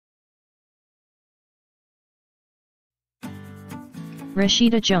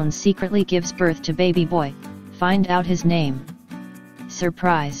Rashida Jones secretly gives birth to baby boy, find out his name.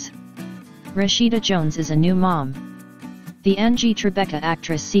 Surprise! Rashida Jones is a new mom. The Angie Tribeca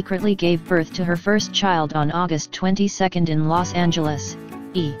actress secretly gave birth to her first child on August 22 in Los Angeles,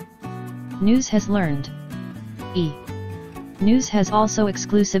 E! News has learned. E! News has also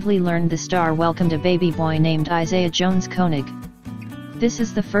exclusively learned the star welcomed a baby boy named Isaiah Jones Koenig. This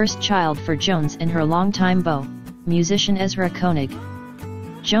is the first child for Jones and her longtime beau, musician Ezra Koenig.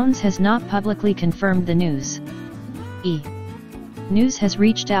 Jones has not publicly confirmed the news. E! News has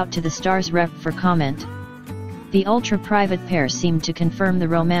reached out to the star's rep for comment. The ultra-private pair seemed to confirm the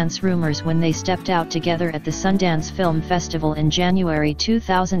romance rumors when they stepped out together at the Sundance Film Festival in January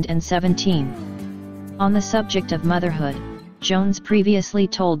 2017. On the subject of motherhood, Jones previously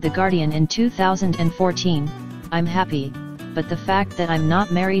told The Guardian in 2014, "I'm happy, but the fact that I'm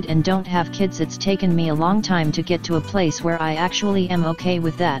not married and don't have kids, it's taken me a long time to get to a place where I actually am okay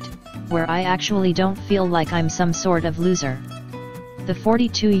with that, where I actually don't feel like I'm some sort of loser." The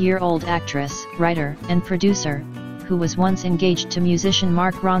 42-year-old actress, writer, and producer, who was once engaged to musician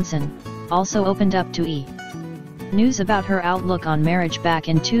Mark Ronson, also opened up to E! News about her outlook on marriage back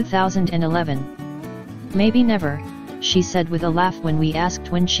in 2011. "Maybe never," she said with a laugh when we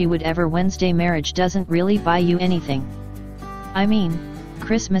asked when she would ever. "Wednesday marriage doesn't really buy you anything. I mean,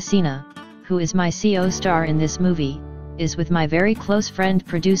 Chris Messina, who is my CO star in this movie, is with my very close friend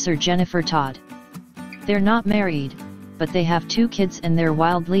producer Jennifer Todd. They're not married, but they have 2 kids and they're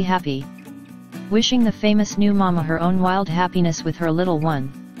wildly happy." Wishing the famous new mama her own wild happiness with her little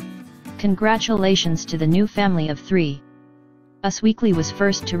one. Congratulations to the new family of 3. Us Weekly was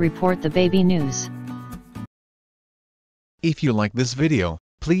first to report the baby news. If you like this video,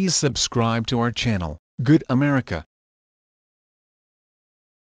 please subscribe to our channel, Good America.